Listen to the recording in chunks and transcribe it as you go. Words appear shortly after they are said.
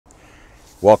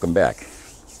Welcome back.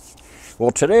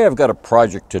 Well, today I've got a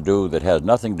project to do that has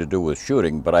nothing to do with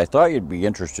shooting, but I thought you'd be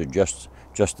interested just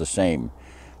the same.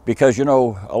 Because, you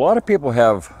know, a lot of people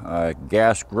have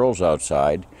gas grills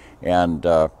outside, and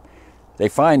they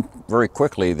find very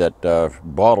quickly that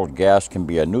bottled gas can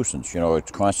be a nuisance. You know,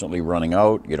 it's constantly running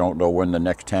out. You don't know when the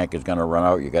next tank is going to run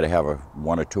out. You got to have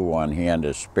one or two on hand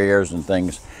as spares and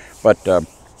things. But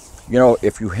you know,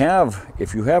 if you have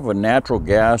a natural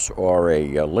gas or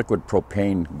a liquid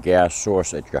propane gas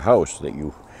source at your house that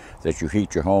you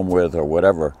heat your home with or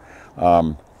whatever,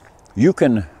 you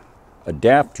can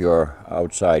adapt your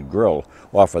outside grill,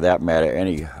 or for that matter,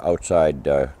 any outside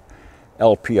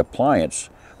LP appliance.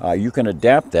 You can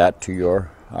adapt that to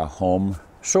your home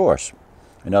source.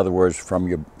 In other words, from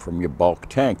your bulk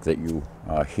tank that you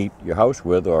heat your house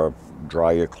with or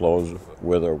dry your clothes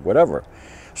with or whatever.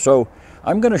 So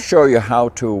I'm going to show you how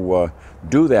to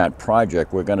do that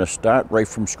project. We're going to start right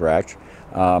from scratch.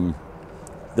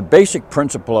 The basic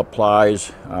principle applies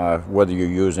whether you're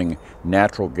using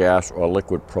natural gas or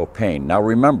liquid propane. Now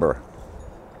remember,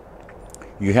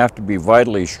 you have to be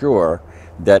vitally sure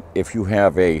that if you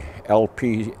have a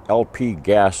LP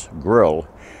gas grill,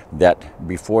 that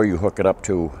before you hook it up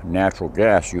to natural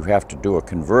gas, you have to do a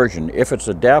conversion if it's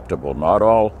adaptable. Not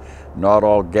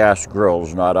all gas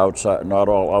grills, not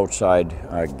all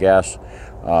outside gas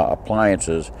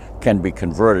appliances can be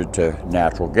converted to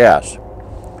natural gas.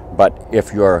 But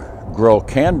if your grill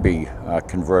can be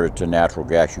converted to natural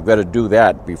gas, you've got to do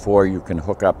that before you can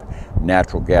hook up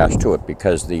natural gas to it,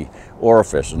 because the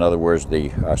orifice, in other words, the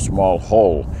small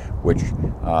hole which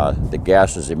the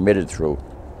gas is emitted through,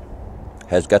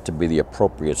 has got to be the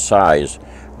appropriate size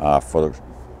for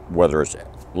whether it's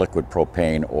liquid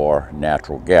propane or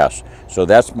natural gas. So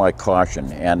that's my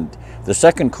caution. And the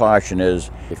second caution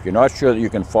is, if you're not sure that you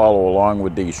can follow along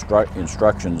with the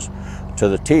instructions to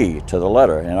the T, to the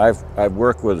letter, and I've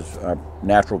worked with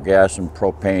natural gas and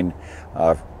propane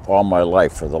all my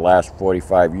life. For the last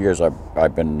 45 years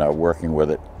I've been working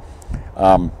with it.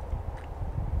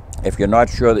 If you're not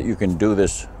sure that you can do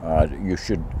this, you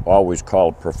should always call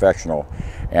a professional.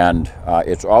 And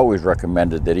it's always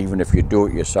recommended that even if you do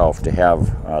it yourself, to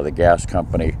have the gas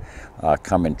company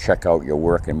come and check out your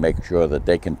work and make sure that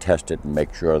they can test it and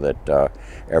make sure that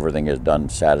everything is done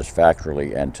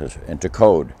satisfactorily and to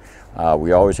code.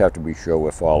 We always have to be sure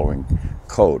we're following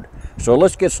code. So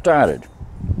let's get started.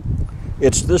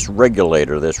 It's this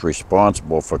regulator that's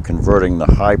responsible for converting the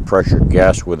high pressure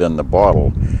gas within the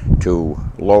bottle to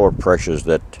lower pressures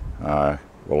that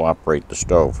will operate the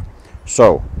stove.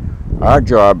 So our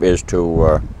job is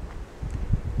to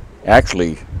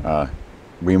actually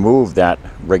remove that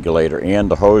regulator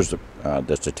and the hose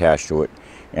that's attached to it,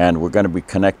 and we're going to be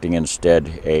connecting instead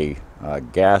a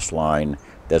gas line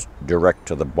that's direct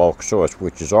to the bulk source,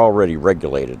 which is already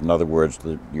regulated. In other words,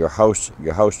 your house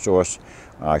source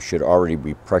should already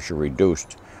be pressure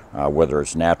reduced, whether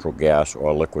it's natural gas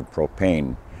or liquid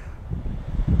propane.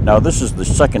 Now this is the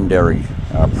secondary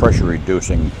pressure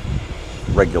reducing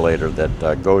regulator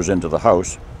that goes into the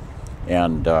house,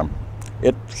 and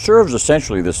it serves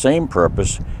essentially the same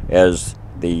purpose as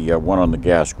the one on the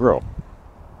gas grill.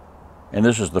 And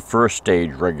this is the first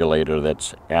stage regulator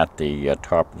that's at the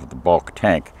top of the bulk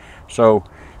tank. So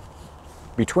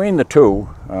between the two,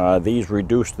 these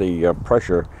reduce the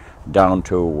pressure down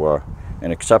to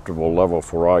an acceptable level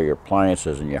for all your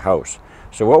appliances in your house.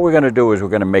 So what we're going to do is we're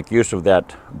going to make use of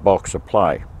that bulk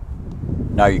supply.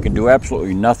 Now you can do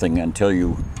absolutely nothing until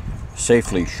you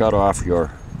safely shut off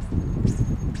your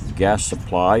gas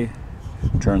supply,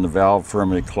 turn the valve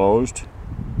firmly closed,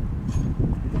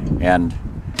 and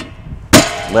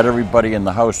let everybody in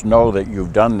the house know that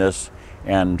you've done this,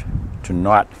 and to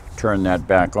not turn that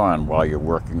back on while you're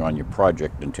working on your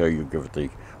project until you give it the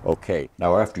okay.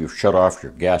 Now after you've shut off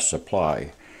your gas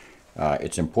supply,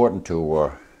 it's important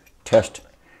to test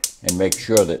and make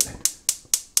sure that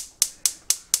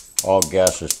all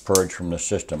gas is purged from the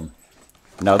system.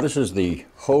 Now this is the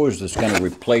hose that's going to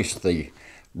replace the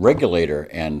regulator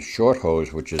and short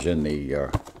hose which is in the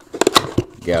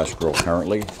gas grill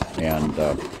currently, and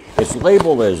it's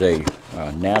labeled as a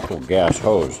natural gas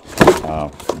hose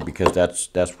because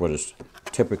that's what is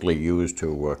typically used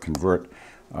to convert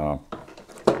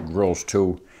grills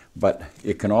to, but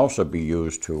it can also be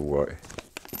used to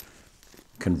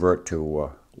convert to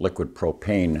liquid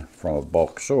propane from a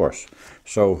bulk source.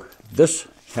 So this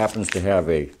happens to have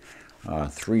a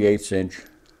 3/8 inch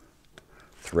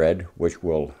thread which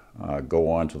will go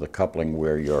on to the coupling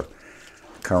where your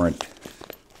current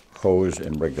hose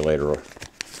and regulator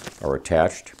are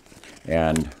attached,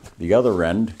 and the other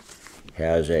end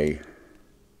has a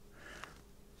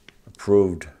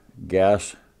approved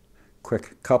gas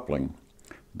quick coupling.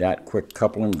 That quick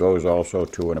coupling goes also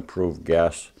to an approved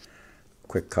gas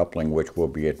quick coupling, which will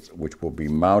be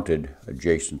mounted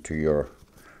adjacent to your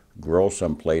grill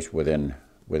someplace within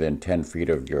 10 feet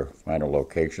of your final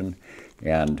location.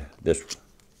 And this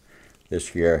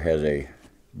here has a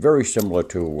very similar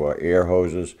to air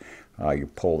hoses. You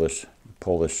pull this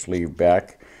sleeve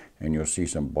back, and you'll see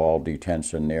some ball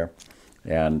detents in there,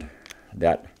 and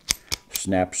that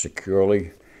snaps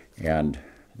securely, and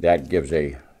that gives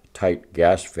a tight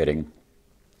gas fitting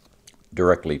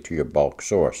directly to your bulk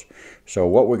source. So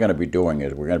what we're going to be doing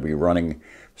is we're going to be running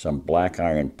some black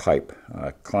iron pipe,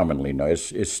 commonly known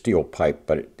as steel pipe,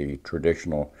 but the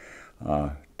traditional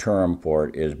term for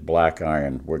it is black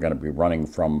iron. We're going to be running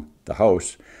from the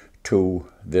house to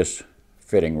this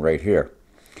fitting right here.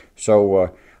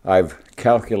 So I've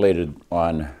calculated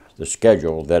on the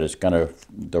schedule that it's going to,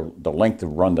 the length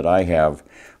of run that I have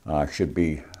should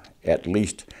be at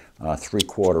least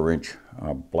 3/4 inch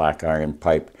black iron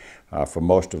pipe for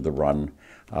most of the run,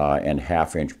 and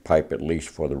 1/2 inch pipe at least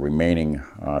for the remaining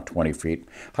 20 feet.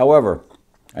 However,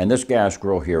 and this gas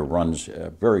grill here runs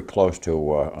very close to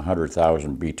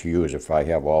 100,000 BTUs if I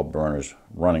have all burners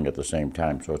running at the same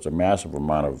time, so it's a massive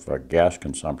amount of gas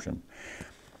consumption.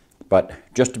 But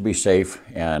just to be safe,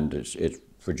 and it's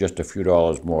for just a few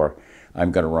dollars more,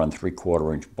 I'm going to run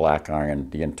 3/4 inch black iron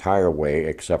the entire way,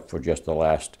 except for just the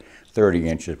last 30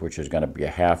 inches, which is going to be a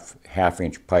half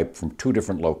inch pipe from 2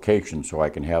 different locations, so I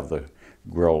can have the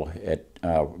grill at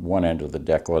one end of the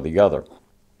deck or the other.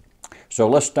 So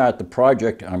let's start the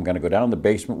project. I'm going to go down the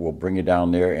basement. We'll bring you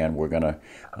down there, and we're going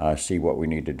to see what we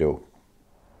need to do.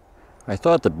 I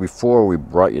thought that before we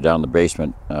brought you down the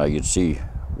basement, you'd see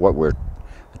what we're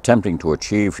attempting to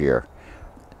achieve here.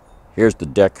 Here's the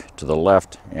deck to the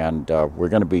left, and we're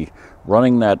going to be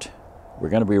running that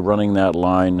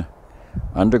line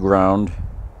underground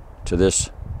to this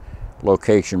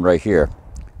location right here.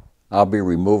 I'll be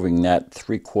removing that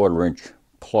 3/4 inch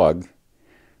plug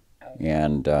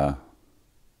and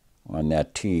on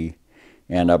that T,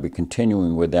 and I'll be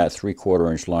continuing with that 3/4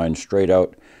 inch line straight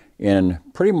out in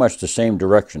pretty much the same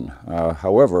direction.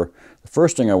 However, the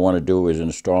first thing I want to do is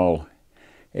install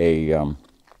a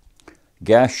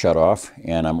gas shutoff,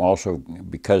 and I'm also,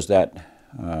 because that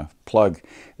plug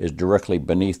is directly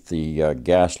beneath the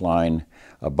gas line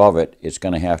above it, it's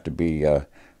going to have to be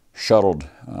shuttled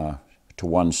to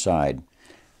one side.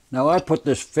 Now, I put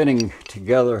this fitting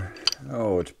together,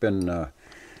 it's been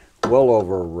well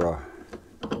over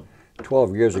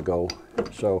 12 years ago,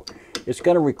 so it's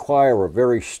going to require a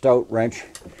very stout wrench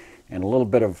and a little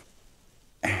bit of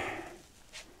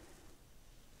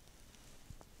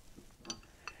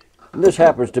and this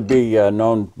happens to be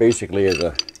known basically as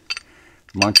a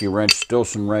monkey wrench,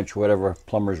 Stilson wrench, whatever,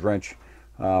 plumber's wrench.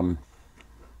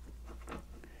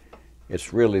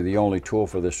 It's really the only tool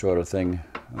for this sort of thing.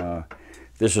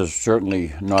 This is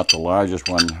certainly not the largest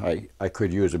one. I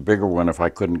could use a bigger one if I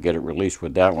couldn't get it released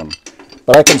with that one.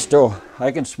 But I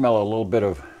can smell a little bit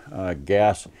of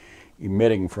gas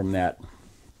emitting from that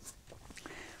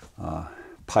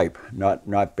pipe.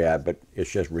 Not bad, but it's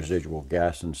just residual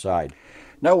gas inside.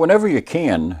 Now, whenever you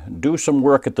can, do some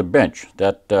work at the bench.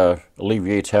 That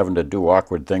alleviates having to do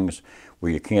awkward things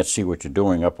where you can't see what you're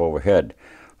doing up overhead.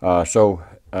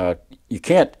 You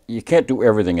can't do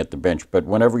everything at the bench, but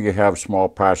whenever you have small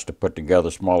parts to put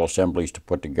together, small assemblies to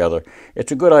put together,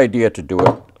 it's a good idea to do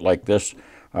it like this.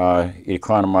 It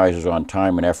economizes on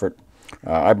time and effort.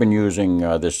 I've been using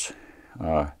this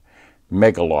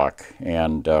Mega Lock,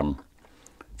 and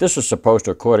this is supposed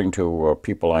to, according to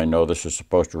people I know, this is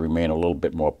supposed to remain a little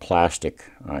bit more plastic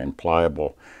and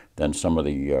pliable than some of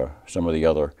the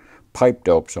other pipe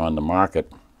dopes on the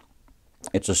market.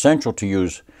 It's essential to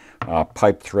use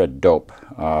pipe thread dope.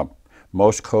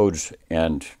 Most codes,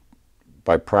 and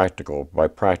by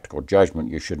practical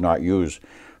judgment, you should not use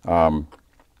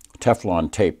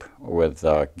Teflon tape with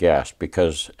gas,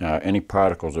 because any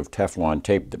particles of Teflon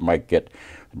tape that might get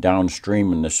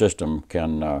downstream in the system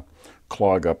can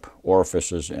clog up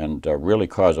orifices and really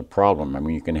cause a problem. I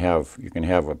mean, you can have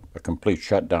a complete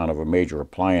shutdown of a major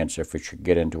appliance if it should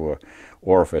get into a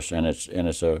orifice, and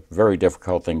it's a very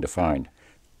difficult thing to find.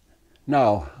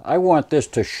 Now, I want this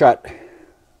to shut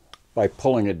by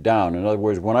pulling it down. In other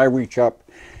words, when I reach up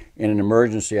in an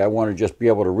emergency, I want to just be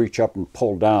able to reach up and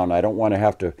pull down. I don't want to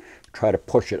have to try to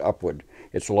push it upward.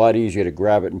 It's a lot easier to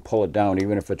grab it and pull it down,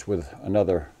 even if it's with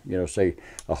another, say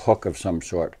a hook of some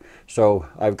sort. So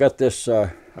I've got this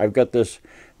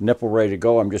nipple ready to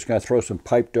go. I'm just going to throw some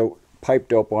pipe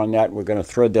dope on that, and we're going to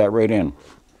thread that right in.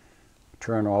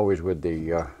 Turn always with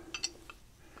the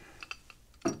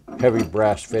heavy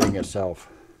brass fitting itself.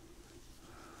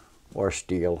 or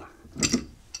steel.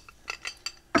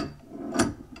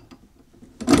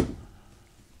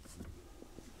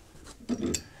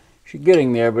 She's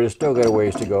getting there, but it's still got a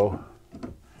ways to go.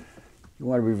 You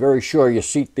want to be very sure you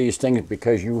seat these things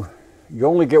because you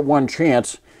only get one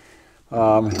chance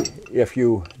if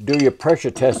you do your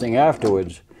pressure testing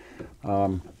afterwards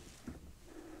and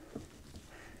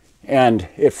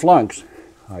it flunks.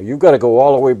 You've got to go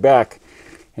all the way back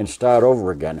and start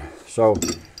over again. So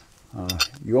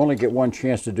you only get one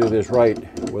chance to do this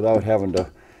right without having to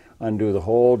undo the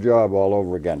whole job all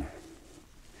over again.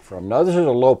 Now this is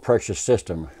a low pressure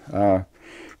system.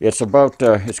 It's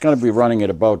going to be running at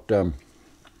about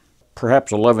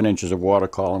perhaps 11 inches of water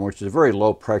column, which is very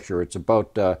low pressure. It's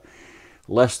about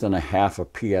less than a half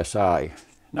a psi.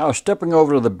 Now stepping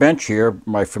over to the bench here,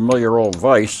 my familiar old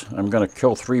vise, I'm going to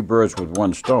kill 3 birds with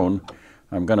 1 stone.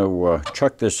 I'm going to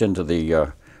chuck this into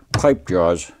the pipe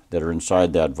jaws that are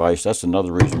inside that vise. That's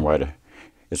another reason why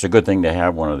it's a good thing to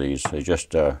have one of these. They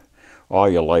just all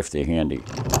your life they're handy.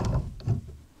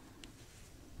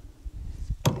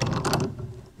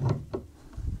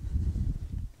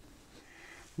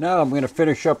 Now I'm going to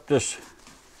finish up this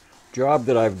job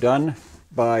that I've done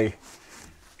by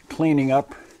cleaning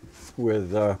up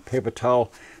with paper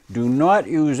towel. Do not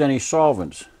use any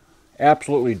solvents.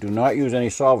 Absolutely do not use any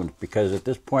solvents, because at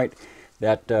this point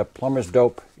that plumber's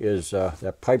dope is,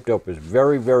 that pipe dope is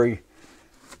very, very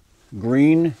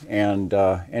green, and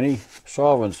any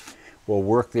solvents will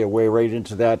work their way right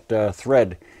into that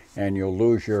thread, and you'll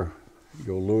lose your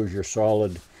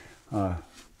solid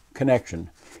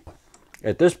connection.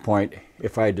 At this point,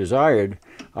 if I desired,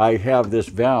 I have this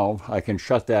valve. I can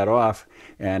shut that off,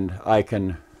 and I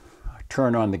can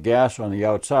turn on the gas on the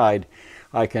outside.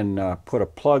 I can put a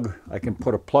plug. I can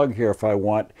put a plug here if I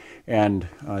want, and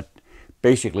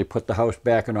basically put the house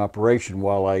back in operation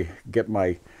while I get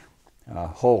my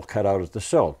hole cut out at the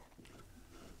sill.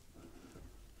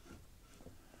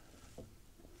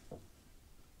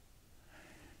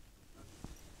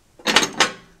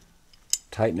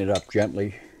 Tighten it up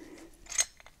gently.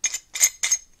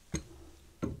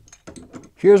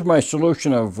 Here's my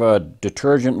solution of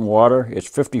detergent and water. It's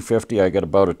 50-50. I got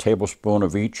about a tablespoon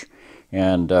of each,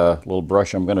 and a little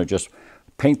brush. I'm going to just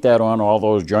paint that on all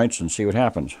those joints and see what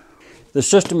happens. The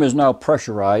system is now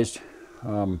pressurized.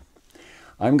 I'm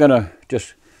going to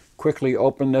just quickly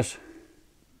open this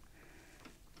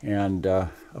and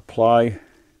apply,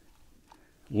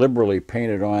 liberally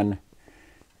paint it on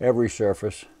every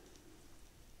surface.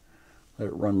 Let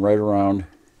it run right around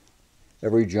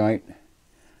every joint,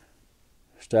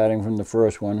 starting from the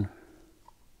first one.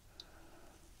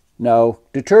 Now,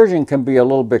 detergent can be a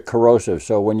little bit corrosive,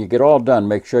 so when you get all done,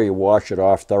 make sure you wash it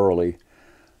off thoroughly.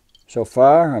 So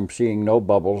far, I'm seeing no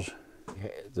bubbles.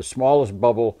 The smallest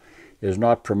bubble is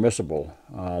not permissible.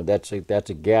 That's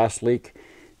a gas leak,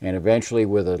 and eventually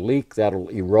with a leak that'll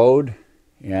erode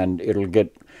and it'll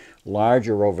get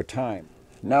larger over time.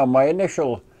 Now, my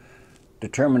initial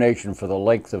determination for the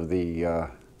length of the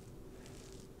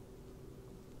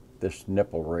this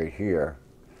nipple right here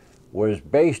was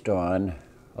based on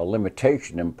a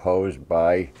limitation imposed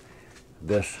by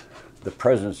the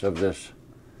presence of this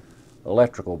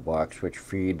electrical box, which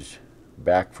feeds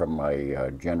back from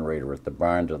my generator at the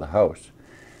barn to the house.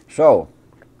 So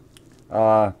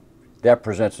that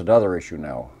presents another issue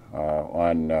now.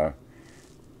 On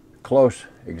close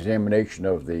examination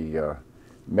of the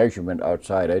measurement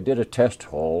outside, I did a test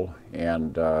hole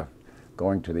and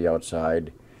going to the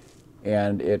outside,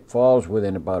 and it falls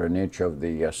within about an inch of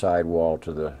the side wall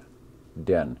to the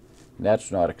den. And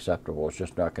that's not acceptable. It's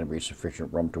just not going to be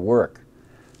sufficient room to work.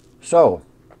 So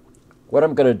what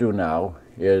I'm going to do now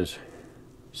is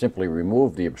simply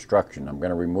remove the obstruction. I'm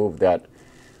going to remove that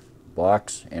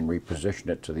box and reposition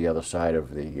it to the other side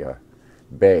of the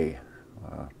bay,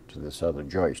 to this other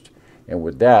joist. And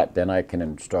with that, then I can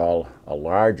install a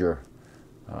larger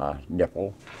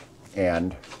nipple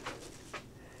and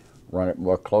run it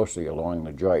more closely along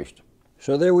the joist.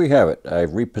 So there we have it.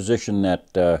 I've repositioned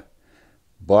that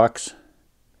box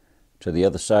to the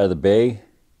other side of the bay,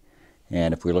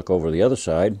 and if we look over the other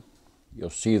side, you'll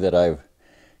see that I've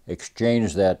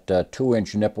exchanged that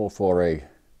 2-inch nipple for a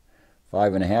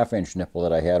 5.5-inch nipple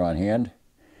that I had on hand,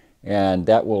 and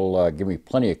that will give me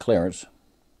plenty of clearance,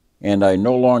 and I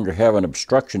no longer have an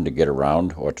obstruction to get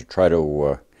around or to try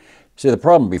to see. The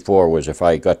problem before was if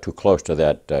I got too close to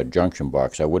that junction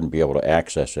box, I wouldn't be able to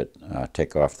access it,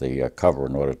 take off the cover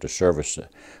in order to service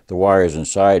the wires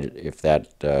inside if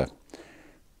that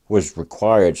was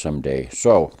required someday.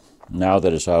 So now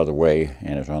that it's out of the way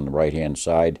and it's on the right hand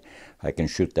side, I can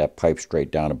shoot that pipe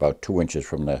straight down about 2 inches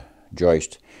from the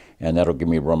joist, and that'll give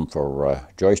me room for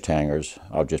joist hangers.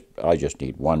 I just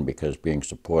need one because being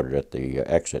supported at the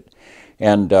exit.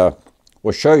 And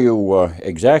we'll show you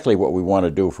exactly what we want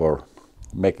to do for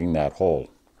making that hole.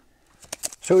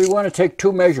 So we want to take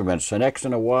two measurements, an X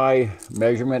and a Y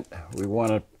measurement. We want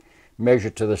to measure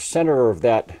to the center of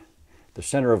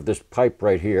this pipe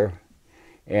right here,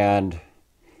 and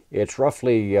it's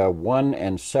roughly 1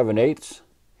 7/8,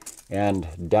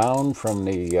 and down from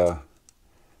the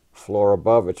floor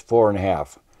above it's 4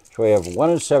 1/2. So we have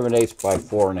 1 7/8 by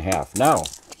 4 1/2. Now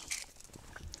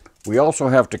we also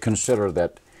have to consider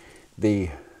that the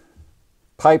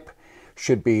pipe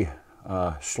should be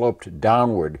sloped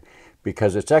downward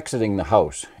because it's exiting the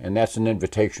house, and that's an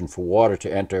invitation for water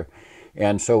to enter.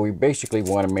 And so we basically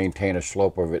want to maintain a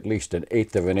slope of at least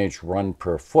 1/8 of an inch run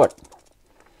per foot.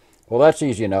 Well, that's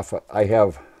easy enough. I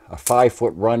have a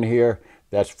 5-foot run here.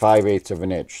 That's 5/8 of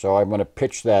an inch. So I'm going to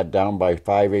pitch that down by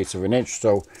 5/8 of an inch.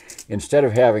 So instead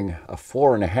of having a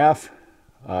 4 1/2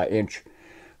 inch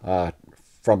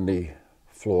from the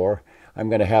floor, I'm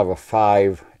going to have a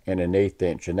 5 1/8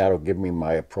 inch, and that'll give me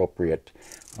my appropriate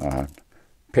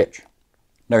pitch.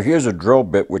 Now here's a drill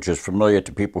bit which is familiar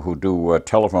to people who do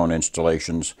telephone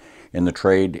installations in the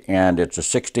trade, and it's a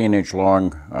 16-inch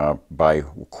long by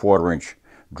 1/4 inch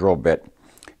drill bit,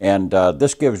 and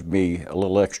this gives me a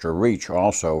little extra reach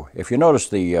also. If you notice,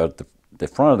 the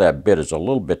front of that bit is a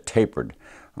little bit tapered,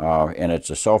 and it's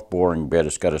a self-boring bit.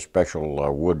 It's got a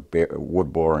special wood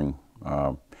boring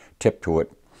tip to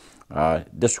it.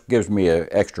 This gives me an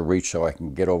extra reach so I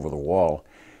can get over the wall,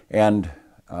 and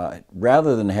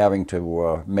rather than having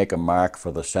to make a mark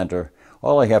for the center,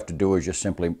 all I have to do is just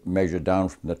simply measure down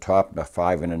from the top a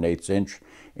 5 1/8 inch,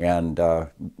 and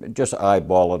just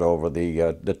eyeball it over.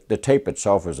 The tape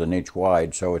itself is 1 inch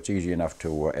wide, so it's easy enough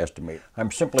to estimate.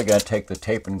 I'm simply going to take the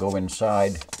tape and go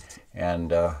inside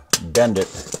and bend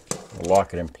it,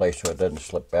 lock it in place so it doesn't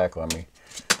slip back on me.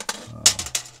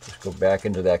 Just go back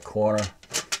into that corner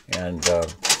and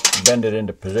bend it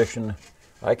into position.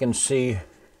 I can see,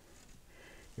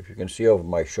 if you can see over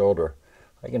my shoulder,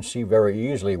 I can see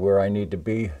very easily where I need to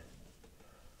be.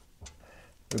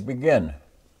 We begin.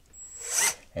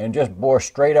 And just bore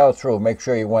straight out through. Make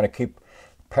sure you want to keep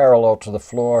parallel to the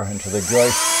floor and to the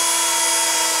joist.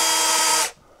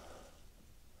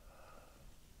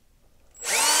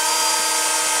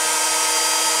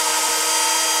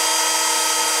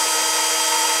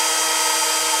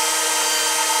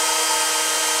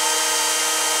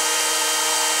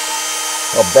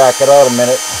 I'll back it out a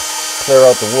minute, clear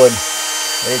out the wood.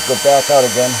 There you go, back out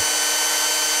again.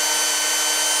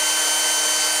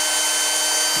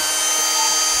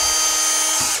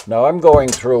 Now I'm going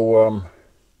through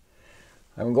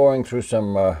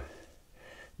some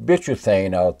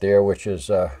bituthane out there, which is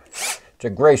it's a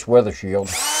Grace weather shield.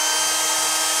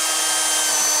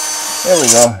 There we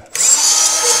go.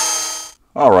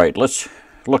 All right, let's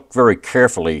look very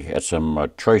carefully at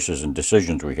some choices and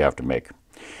decisions we have to make.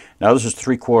 Now this is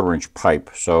 3/4 inch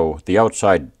pipe, so the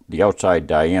outside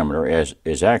diameter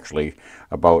is actually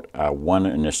about 1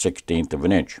 1/16 of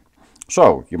an inch.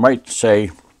 So you might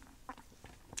say,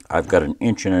 I've got an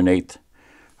 1 1/8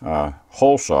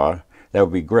 hole saw. That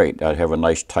would be great. I'd have a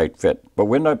nice tight fit. But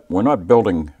we're not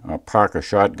building Parker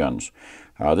shotguns.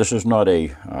 This is not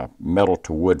a metal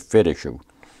to wood fit issue.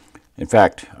 In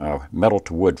fact, metal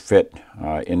to wood fit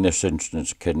in this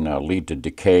instance can lead to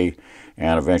decay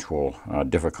and eventual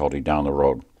difficulty down the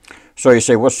road. So you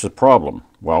say, what's the problem?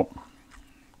 Well,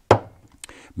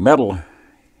 metal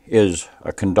is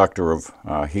a conductor of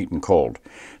heat and cold.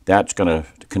 That's going to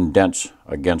condense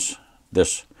against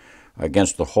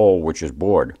the hole which is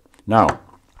bored. Now,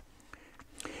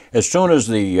 as soon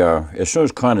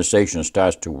as condensation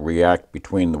starts to react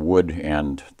between the wood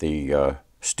and the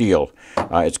steel,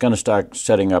 it's going to start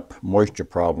setting up moisture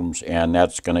problems, and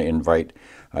that's going to invite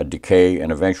decay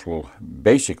and eventual,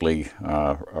 basically,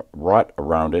 rot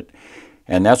around it,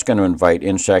 and that's going to invite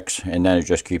insects, and then it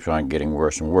just keeps on getting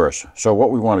worse and worse. So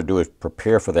what we want to do is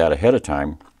prepare for that ahead of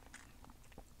time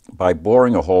by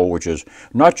boring a hole which is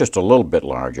not just a little bit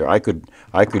larger. I could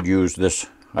use this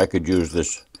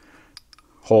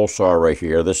hole saw right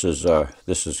here. This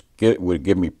would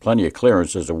give me plenty of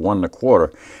clearance as a 1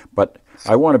 1/4, but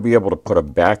I want to be able to put a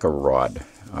backer rod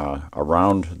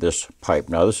around this pipe.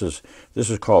 Now this is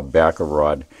called backer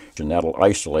rod, and that'll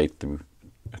isolate the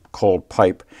cold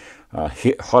pipe,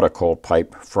 hot or cold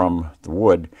pipe from the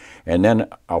wood, and then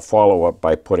I'll follow up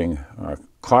by putting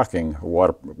caulking,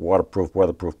 waterproof,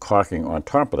 weatherproof caulking on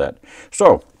top of that.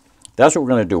 So that's what we're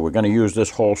going to do. We're going to use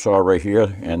this hole saw right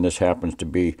here, and this happens to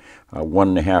be a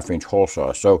 1 1/2 inch hole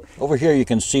saw. So over here you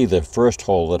can see the first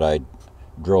hole that I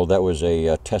drill. That was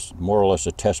a test, more or less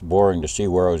a test boring to see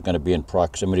where I was going to be in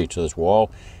proximity to this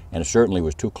wall, and it certainly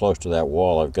was too close to that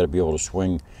wall. I've got to be able to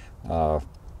swing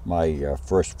my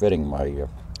first fitting, my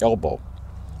elbow.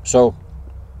 So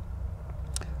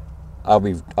I'll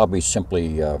be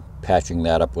simply patching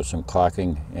that up with some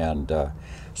caulking, and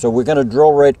so we're going to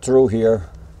drill right through here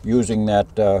using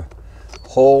that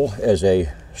hole as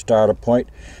a starter point.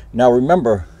 Now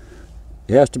remember,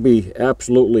 it has to be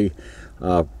absolutely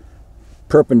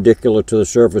perpendicular to the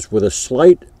surface with a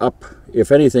slight up,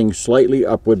 if anything, slightly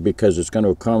upward, because it's going to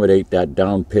accommodate that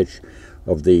down pitch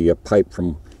of the pipe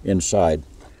from inside.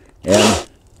 And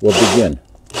we'll begin.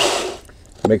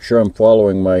 Make sure I'm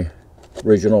following my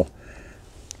original.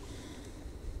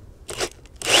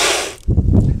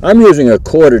 I'm using a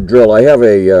corded drill. I have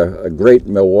a great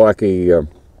Milwaukee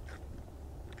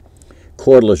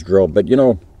cordless drill, but you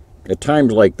know, at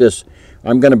times like this,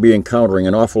 I'm going to be encountering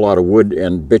an awful lot of wood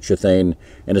and bituthane,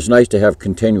 and it's nice to have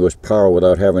continuous power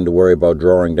without having to worry about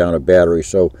drawing down a battery.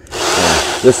 So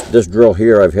this drill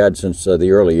here I've had since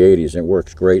the early 80s, and it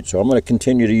works great. So I'm going to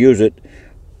continue to use it.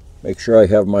 Make sure I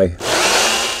have my...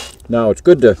 Now it's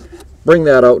good to bring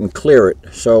that out and clear it.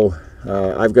 So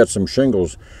I've got some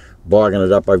shingles bogging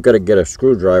it up. I've got to get a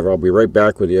screwdriver. I'll be right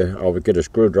back with you. I'll get a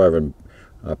screwdriver and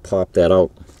pop that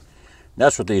out.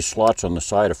 That's what these slots on the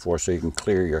side are for, so you can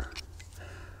clear your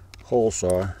hole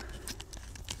saw.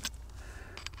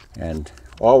 And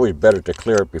always better to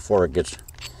clear it before it gets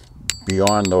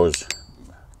beyond those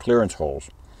clearance holes.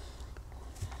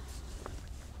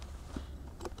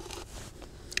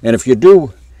 And if you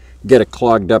do get it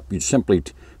clogged up, you simply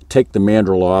take the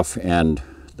mandrel off, and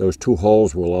those two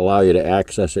holes will allow you to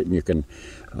access it, and you can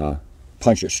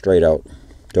punch it straight out.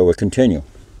 So we'll continue.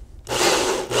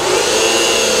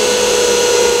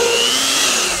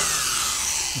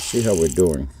 Let's see how we're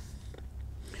doing.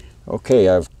 Okay,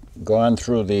 I've gone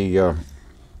through the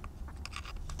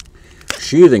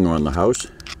sheathing on the house.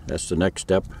 That's the next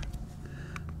step.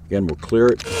 Again, we'll clear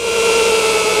it.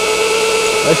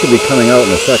 That should be coming out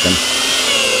in a second.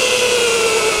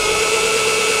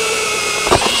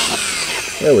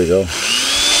 There we go.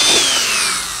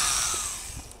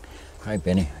 Hi,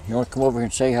 Benny. You want to come over here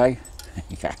and say hi?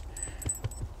 Yeah.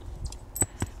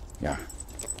 Yeah.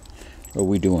 What are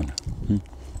we doing?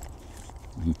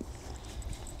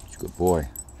 Good boy.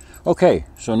 Okay,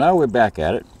 so now we're back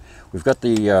at it. We've got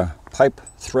the pipe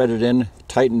threaded in,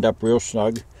 tightened up real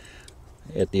snug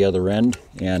at the other end,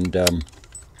 and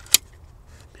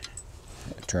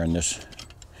turn this.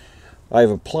 I've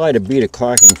applied a bead of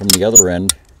caulking from the other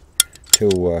end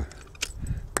to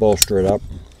bolster it up,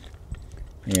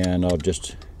 and I'll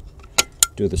just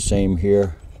do the same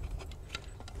here.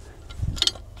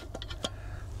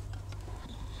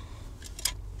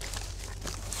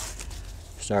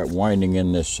 Start winding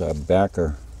in this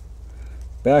backer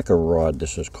rod,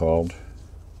 this is called,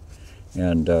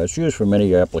 and it's used for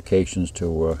many applications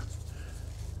to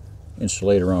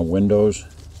insulate around windows.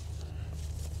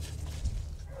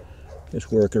 Just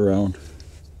work around.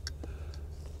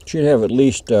 Should have at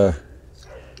least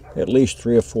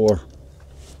 3 or 4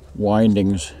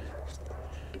 windings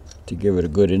to give it a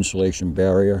good insulation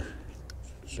barrier.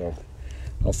 So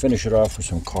I'll finish it off with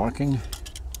some caulking.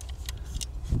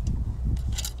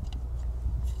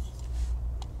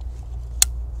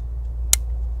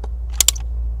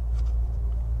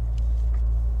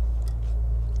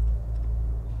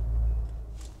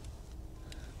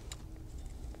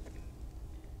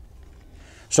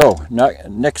 So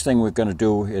next thing we're going to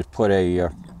do is put a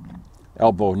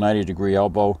elbow, 90-degree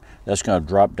elbow. That's going to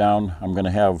drop down. I'm going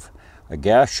to have a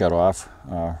gas shutoff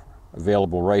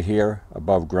available right here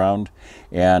above ground,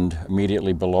 and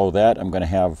immediately below that I'm going to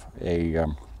have a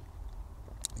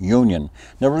union.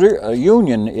 Now a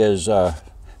union is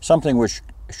something which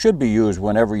should be used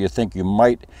whenever you think you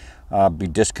might be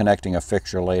disconnecting a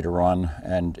fixture later on,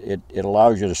 and it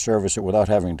allows you to service it without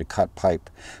having to cut pipe.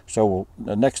 So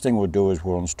the next thing we'll do is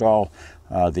we'll install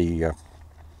the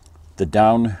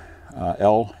down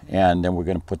L, and then we're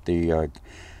going to put the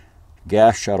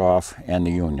gas shutoff and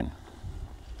the union.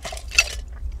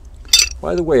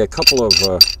 By the way, a couple of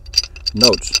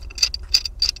notes.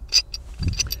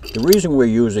 The reason we're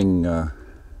using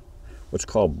what's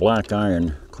called black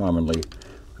iron commonly,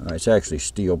 it's actually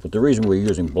steel, but the reason we're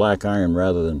using black iron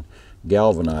rather than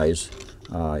galvanized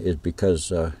is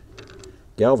because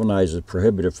galvanized is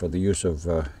prohibited for the use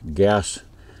of gas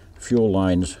fuel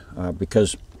lines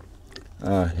because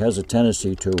it has a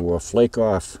tendency to flake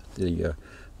off. The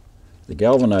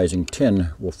galvanizing tin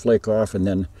will flake off and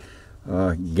then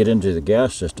get into the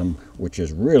gas system, which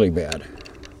is really bad.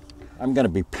 I'm going to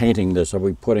be painting this. I'll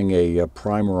be putting a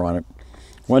primer on it.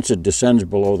 Once it descends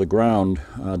below the ground,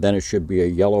 then it should be a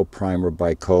yellow primer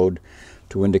by code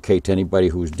to indicate to anybody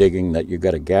who's digging that you've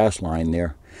got a gas line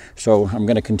there. So I'm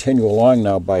going to continue along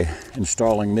now by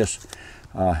installing this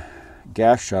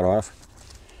gas shutoff.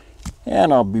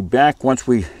 And I'll be back once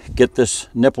we get this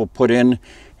nipple put in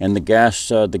and the gas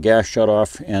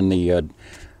shutoff and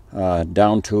the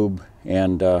down tube.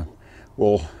 And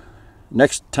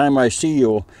next time I see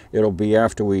you, it'll be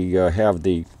after we have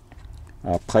the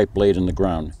pipe laid in the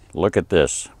ground. Look at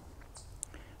this.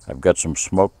 I've got some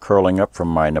smoke curling up from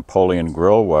my Napoleon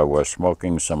grill while we're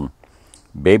smoking some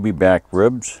baby back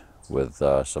ribs with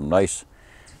some nice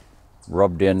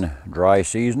rubbed in dry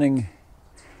seasoning.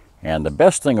 And the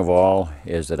best thing of all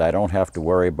is that I don't have to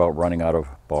worry about running out of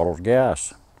bottled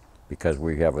gas because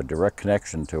we have a direct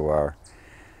connection to our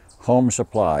home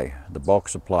supply, the bulk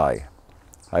supply.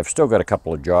 I've still got a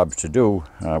couple of jobs to do.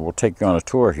 We'll take you on a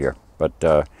tour here.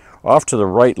 But off to the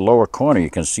right lower corner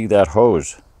you can see that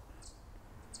hose.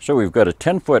 So we've got a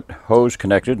 10-foot hose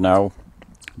connected now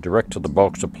direct to the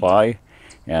bulk supply,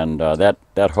 and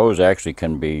that hose actually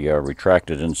can be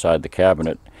retracted inside the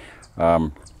cabinet.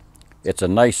 It's a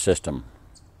nice system.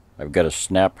 I've got a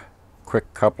snap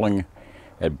quick coupling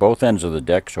at both ends of the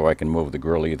deck so I can move the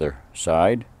grill either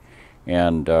side,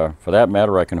 and for that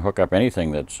matter I can hook up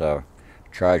anything that's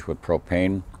charged with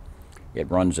propane.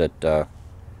 It runs at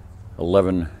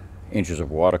 11 inches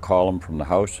of water column from the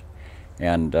house,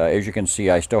 and as you can see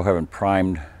I still haven't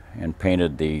primed and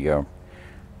painted the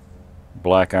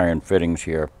black iron fittings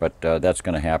here, but that's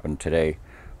going to happen today.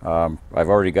 I've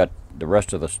already got the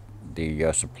rest of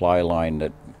the supply line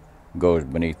that goes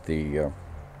beneath the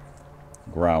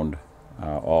ground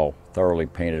all thoroughly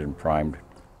painted and primed.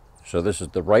 So this is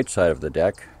the right side of the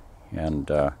deck, and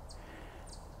in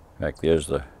fact there's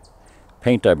the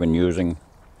paint I've been using.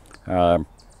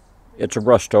 It's a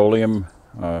Rust-Oleum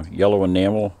yellow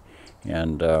enamel,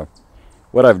 and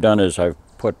what I've done is I've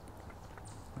put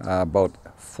about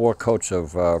 4 coats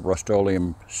of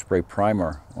Rust-Oleum spray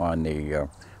primer on the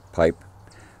pipe.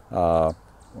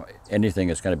 Anything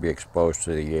that's going to be exposed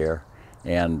to the air,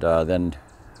 and then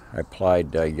I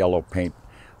applied yellow paint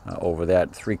over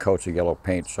that, 3 coats of yellow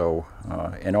paint. So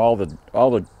and all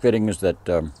the fittings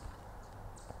that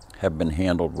have been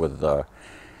handled with the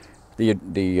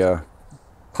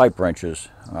pipe wrenches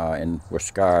and were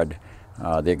scarred,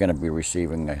 they're going to be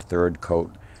receiving a 3rd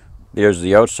coat. There's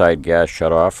the outside gas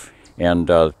shutoff, and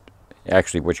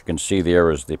actually what you can see there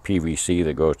is the PVC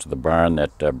that goes to the barn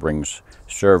that brings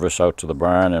service out to the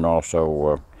barn, and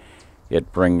also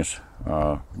it brings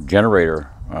generator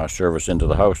service into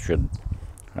the house should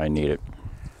I need it.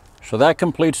 So that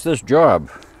completes this job.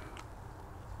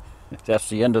 That's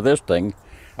the end of this thing.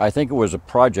 I think it was a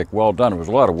project well done. It was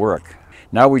a lot of work.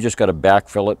 Now we just got to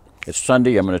backfill it. It's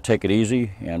Sunday. I'm going to take it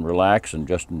easy and relax and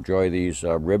just enjoy these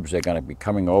ribs. They're going to be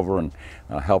coming over and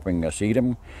helping us eat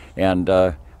them. And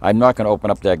I'm not going to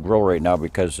open up that grill right now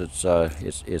because it's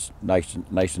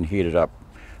nice and heated up.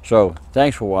 So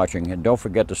thanks for watching, and don't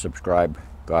forget to subscribe.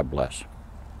 God bless.